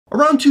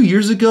Around 2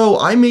 years ago,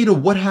 I made a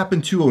What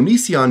Happened to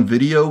Onision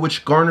video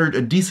which garnered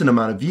a decent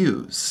amount of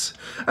views.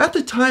 At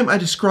the time, I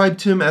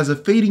described him as a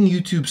fading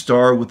YouTube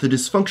star with a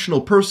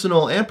dysfunctional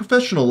personal and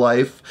professional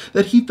life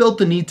that he felt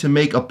the need to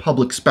make a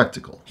public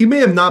spectacle. He may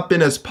have not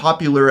been as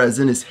popular as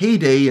in his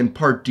heyday, in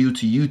part due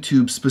to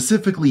YouTube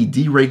specifically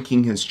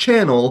deranking his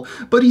channel,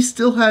 but he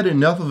still had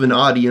enough of an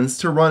audience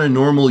to run a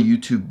normal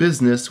YouTube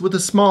business with a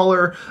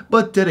smaller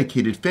but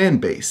dedicated fan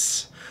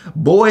base.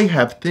 Boy,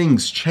 have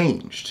things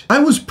changed. I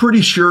was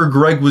pretty sure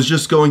Greg was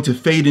just going to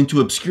fade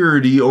into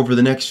obscurity over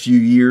the next few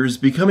years,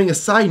 becoming a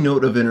side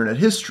note of internet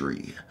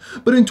history.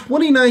 But in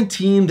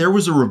 2019, there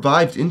was a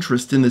revived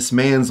interest in this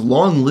man's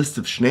long list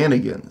of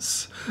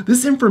shenanigans.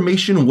 This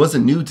information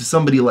wasn't new to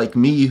somebody like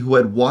me who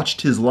had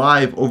watched his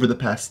live over the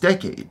past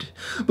decade,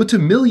 but to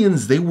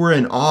millions they were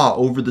in awe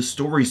over the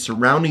story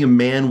surrounding a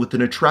man with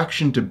an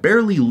attraction to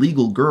barely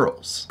legal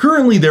girls.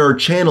 Currently there are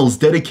channels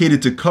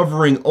dedicated to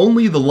covering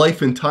only the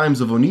life and times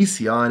of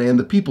Onision and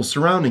the people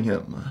surrounding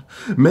him.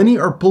 Many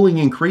are pulling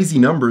in crazy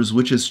numbers,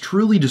 which has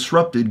truly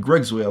disrupted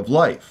Greg's way of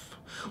life.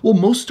 While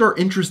most are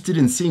interested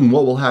in seeing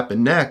what will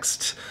happen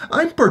next,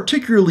 I'm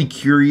particularly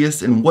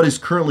curious in what is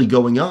currently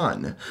going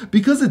on,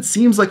 because it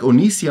seems like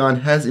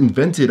Onision has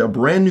invented a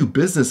brand new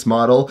business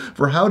model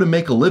for how to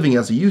make a living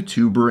as a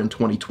YouTuber in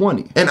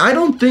 2020. And I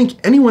don't think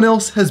anyone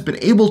else has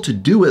been able to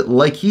do it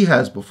like he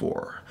has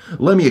before.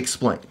 Let me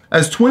explain.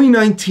 As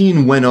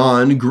 2019 went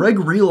on, Greg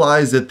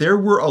realized that there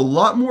were a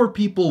lot more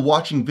people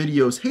watching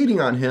videos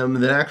hating on him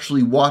than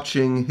actually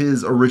watching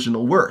his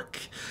original work.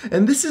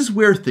 And this is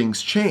where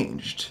things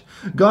changed.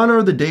 Gone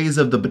are the days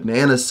of the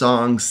banana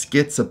songs,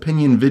 skits,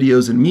 opinion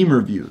videos, and meme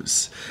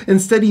reviews.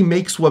 Instead, he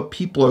makes what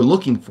people are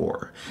looking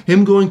for.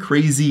 Him going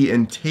crazy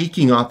and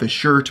taking off his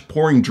shirt,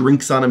 pouring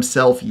drinks on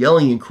himself,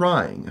 yelling and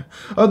crying.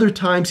 Other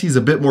times, he's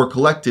a bit more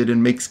collected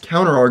and makes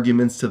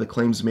counter-arguments to the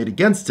claims made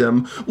against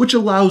him, which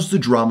allows the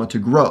drama to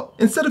grow.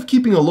 Instead of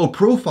keeping a low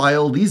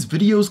profile, these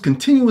videos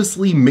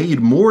continuously made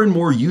more and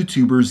more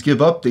YouTubers give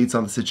updates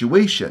on the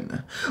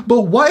situation.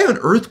 But why on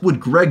earth would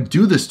Greg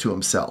do this to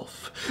himself?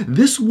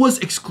 This was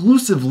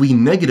exclusively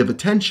negative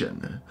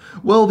attention.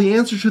 Well, the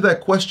answer to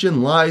that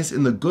question lies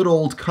in the good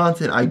old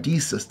content ID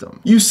system.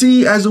 You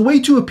see, as a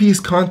way to appease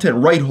content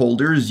right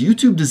holders,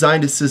 YouTube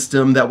designed a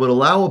system that would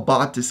allow a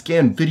bot to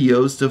scan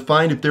videos to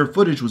find if their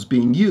footage was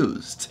being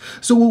used,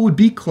 so it would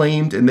be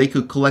claimed and they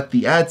could collect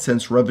the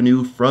AdSense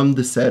revenue from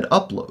the said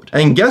upload.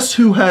 And guess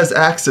who has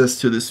access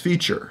to this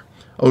feature?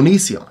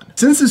 Onision.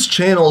 Since his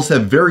channels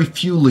have very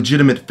few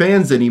legitimate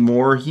fans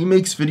anymore, he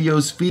makes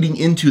videos feeding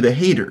into the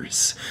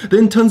haters.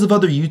 Then tons of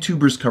other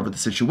YouTubers cover the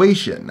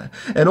situation,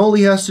 and all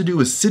he has to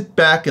do is sit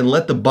back and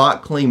let the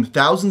bot claim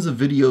thousands of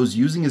videos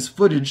using his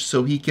footage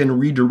so he can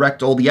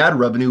redirect all the ad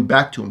revenue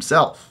back to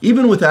himself.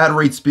 Even with ad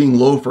rates being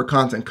low for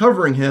content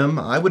covering him,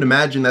 I would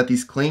imagine that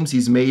these claims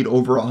he's made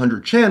over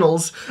 100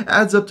 channels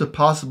adds up to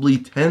possibly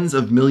tens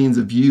of millions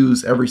of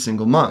views every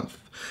single month.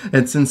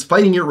 And since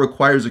fighting it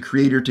requires a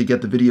creator to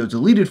get the video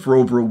deleted for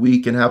over a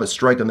week and have a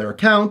strike on their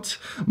account,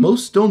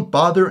 most don't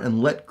bother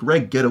and let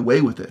Greg get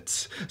away with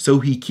it. So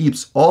he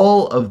keeps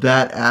all of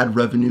that ad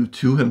revenue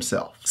to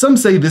himself. Some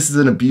say this is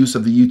an abuse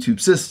of the YouTube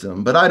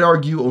system, but I'd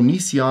argue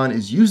Onision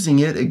is using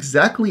it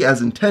exactly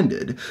as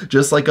intended,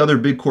 just like other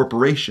big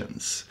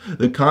corporations.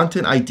 The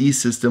Content ID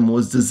system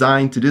was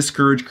designed to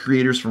discourage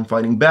creators from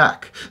fighting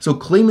back, so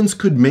claimants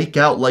could make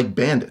out like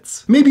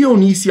bandits. Maybe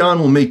Onision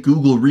will make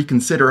Google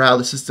reconsider how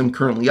the system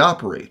currently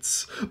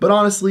operates, but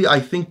honestly I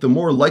think the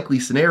more likely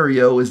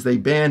scenario is they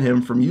ban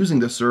him from using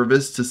the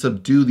service to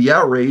subdue the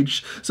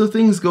outrage so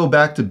things go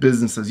back to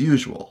business as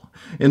usual.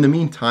 In the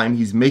meantime,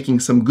 he's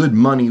making some good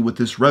money with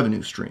this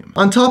revenue stream.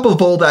 On top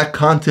of all that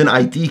Content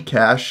ID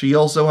cash, he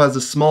also has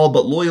a small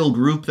but loyal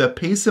group that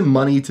pays him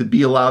money to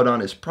be allowed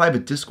on his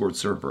private Discord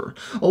server,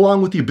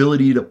 along with the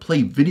ability to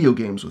play video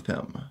games with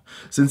him.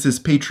 Since his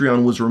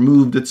Patreon was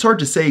removed, it's hard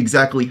to say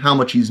exactly how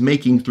much he's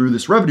making through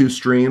this revenue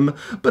stream,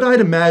 but I'd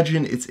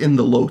imagine it's in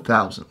the low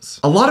thousands.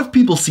 A lot of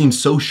people seem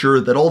so sure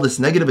that all this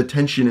negative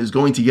attention is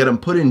going to get him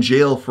put in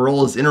jail for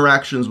all his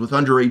interactions with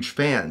underage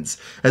fans,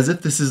 as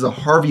if this is a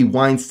Harvey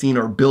Weinstein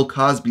or Bill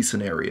Cosby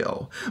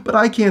scenario, but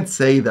I can't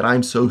say that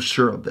I'm so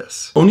sure of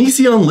this.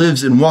 Onision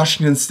lives in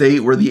Washington State,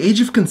 where the age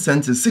of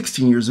consent is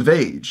 16 years of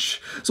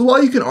age. So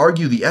while you can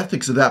argue the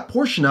ethics of that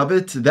portion of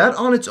it, that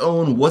on its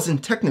own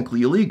wasn't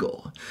technically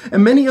illegal.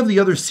 And many of the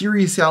other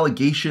serious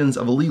allegations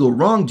of illegal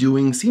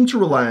wrongdoing seem to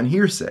rely on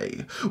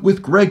hearsay,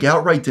 with Greg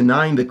outright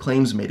denying the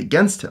claims made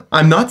against him.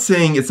 I'm not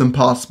saying it's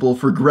impossible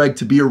for Greg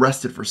to be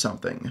arrested for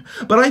something,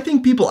 but I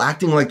think people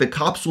acting like the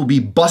cops will be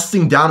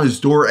busting down his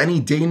door any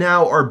day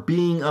now are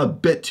being a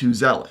bit too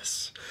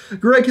zealous.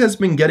 Greg has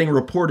been getting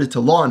reported to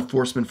law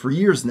enforcement for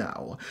years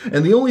now,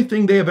 and the only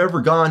thing they have ever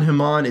gone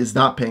him on is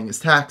not paying his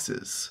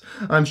taxes.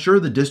 I'm sure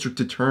the district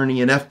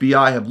attorney and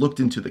FBI have looked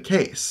into the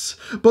case,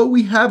 but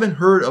we haven't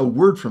heard a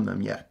word from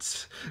them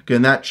yet.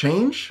 Can that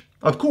change?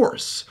 Of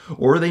course,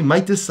 or they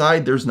might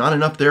decide there's not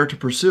enough there to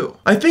pursue.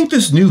 I think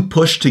this new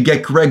push to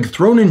get Greg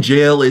thrown in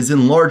jail is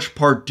in large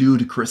part due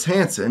to Chris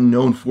Hansen,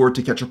 known for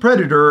To Catch a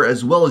Predator,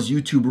 as well as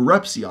YouTuber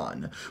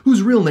Repsion,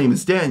 whose real name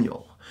is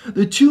Daniel.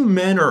 The two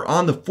men are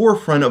on the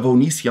forefront of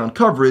Onision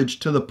coverage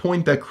to the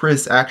point that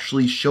Chris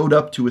actually showed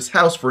up to his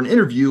house for an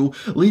interview,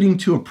 leading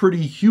to a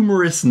pretty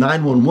humorous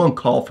 911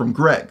 call from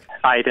Greg.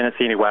 I didn't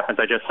see any weapons.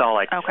 I just saw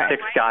like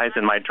 6 guys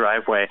in my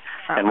driveway,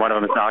 and one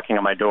of them is knocking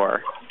on my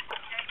door.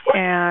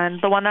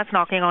 And the one that's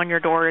knocking on your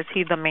door, is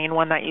he the main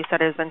one that you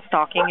said has been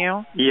stalking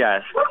you?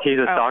 Yes, he's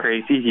a stalker.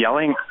 He's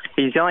yelling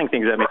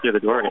things at me through the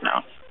door right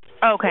now.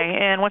 Okay,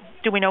 and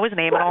do we know his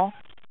name at all?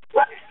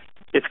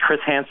 It's Chris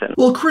Hansen.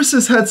 Well, Chris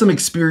has had some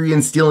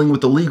experience dealing with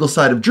the legal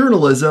side of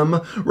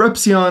journalism.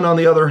 Repsion, on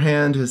the other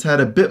hand, has had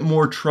a bit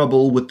more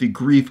trouble with the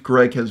grief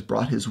Greg has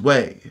brought his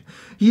way.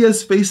 He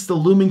has faced the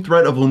looming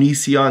threat of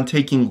Onision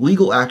taking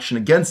legal action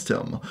against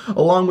him,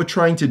 along with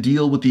trying to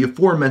deal with the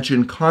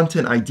aforementioned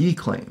content ID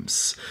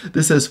claims.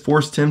 This has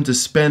forced him to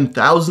spend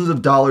thousands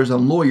of dollars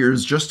on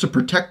lawyers just to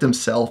protect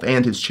himself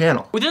and his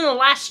channel. Within the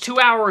last 2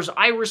 hours,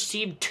 I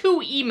received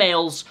 2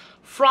 emails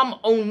from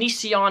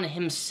Onision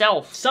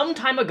himself. Some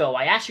time ago,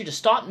 I asked you to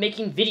stop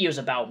making videos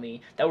about me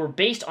that were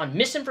based on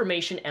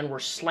misinformation and were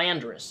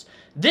slanderous.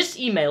 This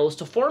email is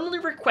to formally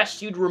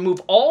request you to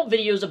remove all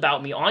videos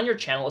about me on your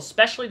channel,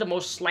 especially the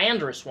most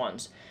slanderous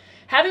ones.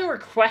 Having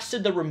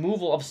requested the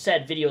removal of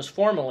said videos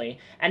formally,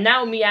 and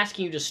now me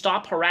asking you to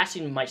stop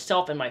harassing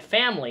myself and my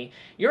family,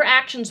 your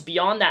actions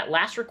beyond that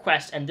last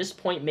request and this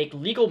point make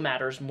legal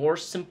matters more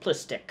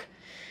simplistic.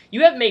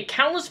 You have made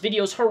countless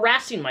videos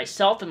harassing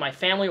myself and my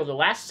family over the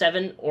last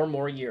 7 or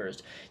more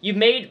years. You've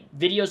made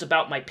videos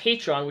about my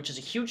Patreon, which is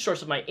a huge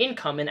source of my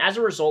income, and as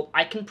a result,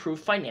 I can prove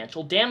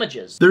financial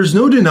damages. There's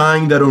no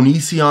denying that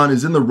Onision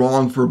is in the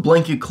wrong for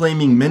blanket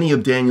claiming many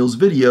of Daniel's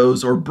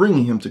videos or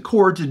bringing him to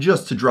court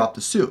just to drop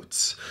the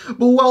suits.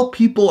 But while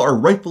people are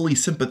rightfully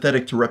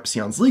sympathetic to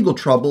Repsion's legal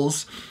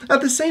troubles,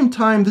 at the same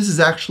time, this is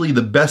actually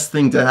the best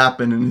thing to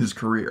happen in his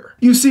career.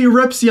 You see,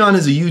 Repsion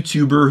is a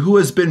YouTuber who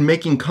has been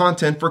making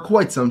content for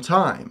quite some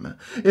time.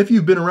 If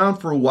you've been around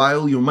for a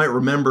while, you might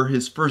remember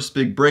his first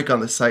big break on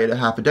the site a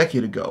half a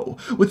decade ago,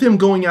 with him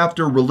going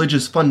after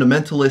religious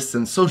fundamentalists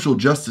and social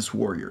justice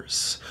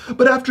warriors.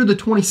 But after the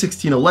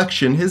 2016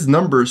 election, his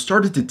numbers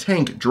started to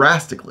tank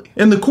drastically.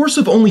 In the course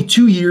of only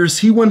 2 years,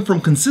 he went from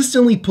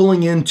consistently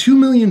pulling in 2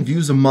 million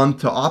views a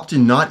month to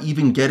often not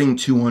even getting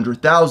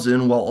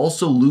 200,000 while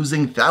also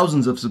losing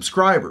thousands of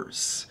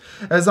subscribers.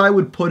 As I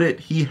would put it,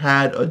 he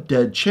had a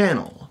dead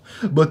channel.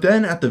 But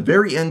then at the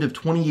very end of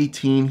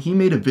 2018, he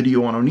made a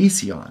video on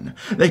Onision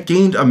that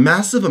gained a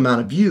massive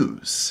amount of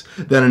views,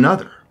 then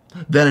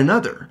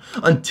another,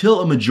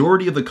 until a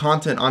majority of the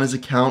content on his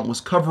account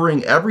was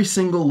covering every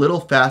single little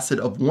facet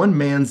of one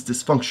man's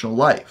dysfunctional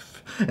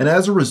life. And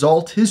as a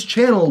result, his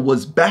channel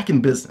was back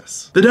in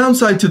business. The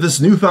downside to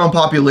this newfound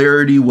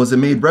popularity was it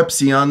made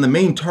Repsion the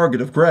main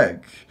target of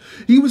Greg.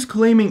 He was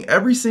claiming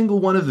every single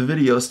one of the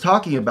videos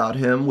talking about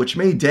him, which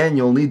made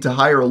Daniel need to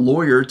hire a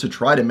lawyer to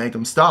try to make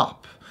him stop.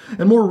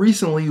 And more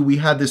recently, we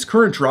had this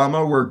current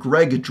drama where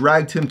Greg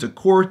dragged him to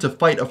court to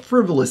fight a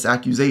frivolous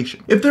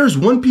accusation. If there's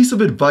one piece of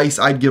advice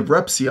I'd give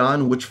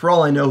Repsion, which for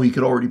all I know he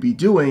could already be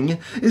doing,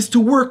 is to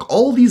work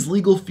all these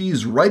legal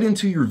fees right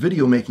into your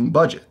video making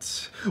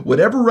budgets.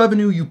 Whatever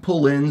revenue you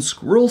pull in,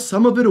 squirrel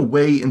some of it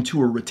away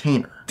into a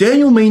retainer.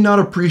 Daniel may not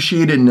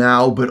appreciate it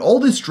now, but all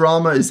this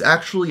drama is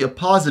actually a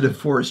positive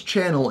for his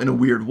channel in a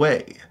weird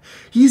way.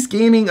 He's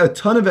gaining a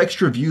ton of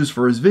extra views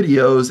for his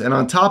videos, and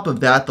on top of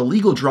that, the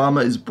legal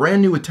drama is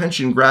brand new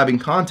attention-grabbing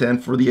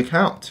content for the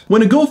account.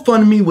 When a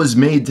GoFundMe was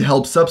made to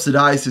help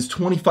subsidize his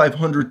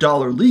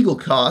 $2,500 legal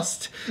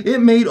cost,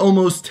 it made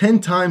almost 10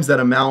 times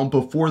that amount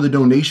before the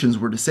donations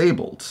were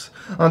disabled.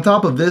 On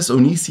top of this,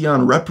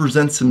 Onision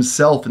represents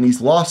himself in these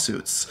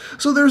lawsuits,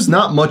 so there's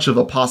not much of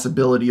a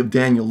possibility of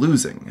Daniel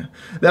losing.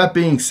 That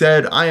being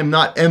said, I am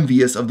not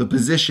envious of the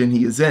position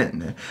he is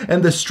in,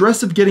 and the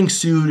stress of getting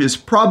sued is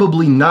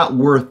probably not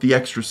worth the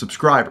extra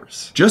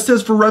subscribers. Just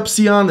as for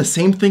Repsion, the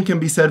same thing can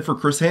be said for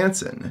Chris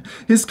Hansen.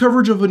 His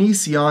coverage of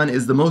Onision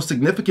is the most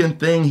significant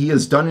thing he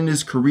has done in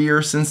his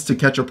career since To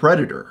Catch a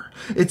Predator.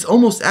 It's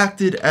almost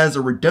acted as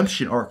a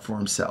redemption arc for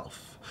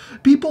himself.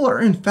 People are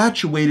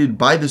infatuated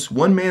by this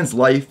one man's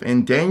life,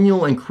 and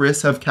Daniel and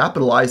Chris have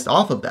capitalized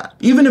off of that.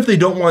 Even if they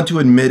don't want to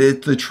admit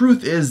it, the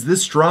truth is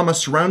this drama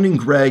surrounding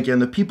Greg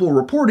and the people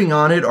reporting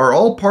on it are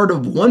all part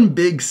of one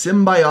big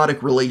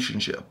symbiotic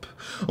relationship.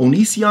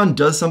 Onision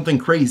does something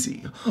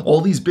crazy.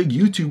 All these big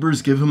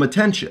YouTubers give him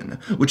attention,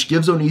 which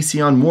gives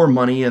Onision more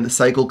money, and the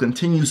cycle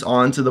continues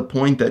on to the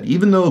point that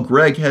even though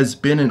Greg has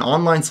been an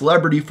online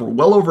celebrity for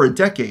well over a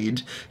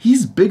decade,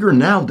 he's bigger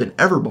now than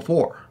ever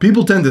before.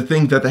 People tend to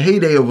think that the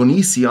heyday of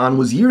Onision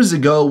was years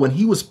ago when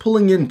he was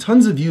pulling in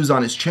tons of views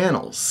on his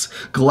channels,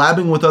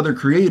 collabing with other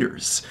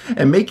creators,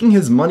 and making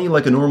his money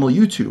like a normal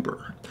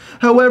YouTuber.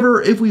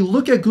 However, if we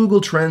look at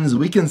Google Trends,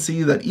 we can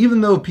see that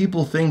even though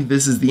people think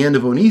this is the end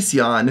of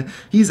Onision,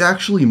 he's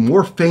actually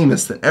more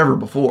famous than ever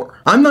before.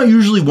 I'm not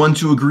usually one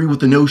to agree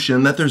with the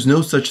notion that there's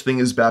no such thing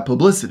as bad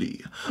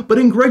publicity, but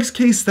in Greg's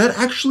case, that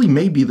actually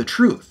may be the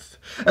truth.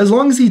 As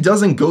long as he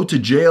doesn't go to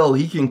jail,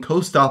 he can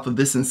coast off of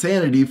this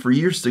insanity for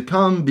years to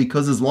come,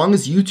 because as long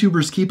as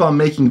YouTubers keep on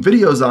making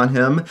videos on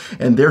him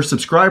and their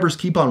subscribers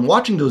keep on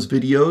watching those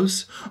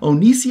videos,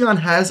 Onision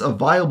has a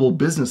viable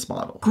business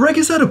model. Greg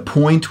is at a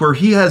point where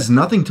he has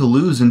nothing to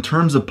lose in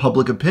terms of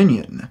public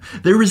opinion.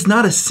 There is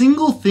not a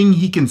single thing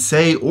he can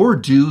say or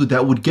do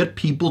that would get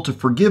people to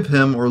forgive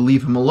him or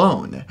leave him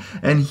alone,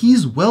 and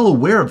he's well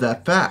aware of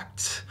that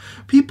fact.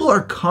 People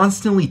are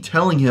constantly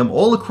telling him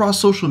all across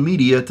social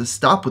media to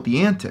stop with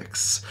the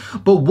antics,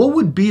 but what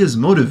would be his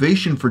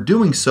motivation for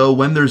doing so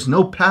when there's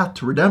no path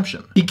to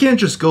redemption? He can't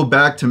just go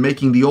back to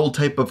making the old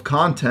type of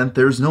content,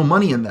 there's no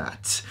money in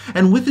that.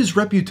 And with his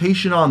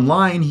reputation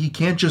online, he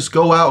can't just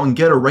go out and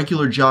get a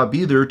regular job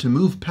either to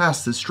move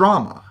past this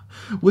drama.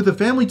 With a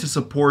family to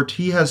support,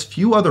 he has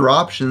few other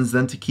options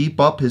than to keep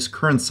up his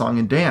current song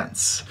and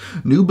dance,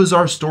 new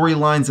bizarre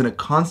storylines, and a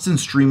constant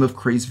stream of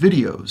crazed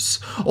videos.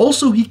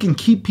 Also, he can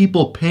keep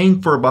people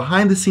paying for a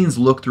behind-the-scenes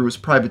look through his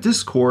private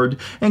Discord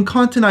and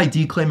Content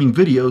ID claiming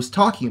videos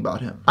talking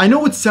about him. I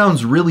know it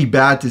sounds really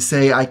bad to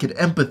say I could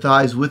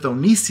empathize with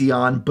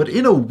Onision, but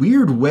in a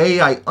weird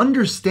way, I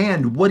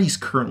understand what he's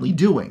currently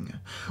doing.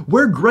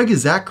 Where Greg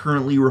is at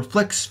currently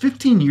reflects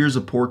 15 years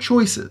of poor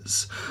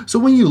choices. So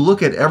when you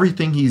look at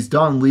everything he's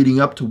done leading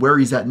up to where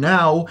he's at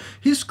now,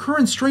 his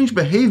current strange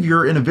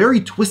behavior in a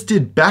very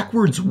twisted,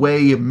 backwards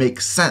way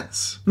makes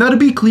sense. Now, to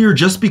be clear,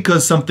 just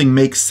because something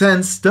makes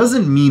sense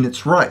doesn't mean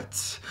it's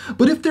right.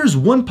 But if there's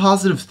one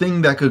positive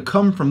thing that could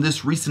come from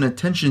this recent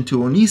attention to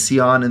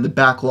Onision and the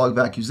backlog of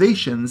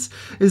accusations,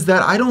 is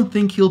that I don't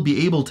think he'll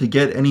be able to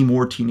get any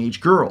more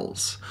teenage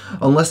girls.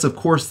 Unless, of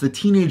course, the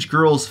teenage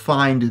girls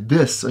find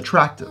this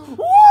attractive.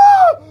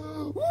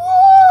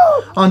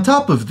 On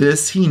top of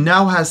this, he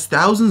now has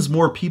thousands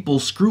more people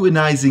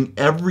scrutinizing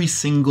every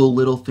single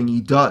little thing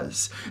he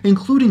does,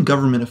 including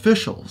government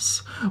officials.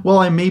 While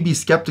I may be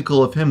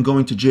skeptical of him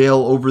going to jail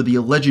over the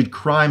alleged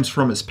crimes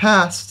from his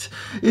past,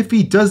 if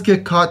he does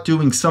get caught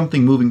doing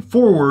something moving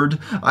forward,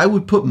 I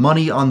would put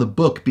money on the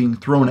book being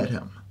thrown at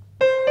him.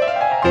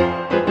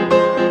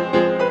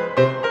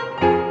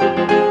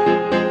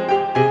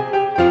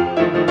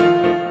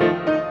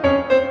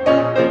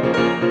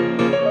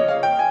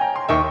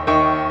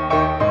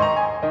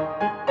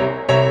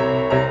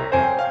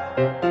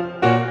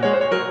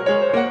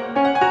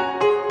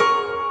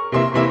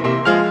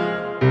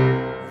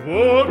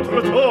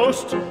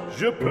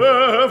 Je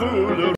peux vous le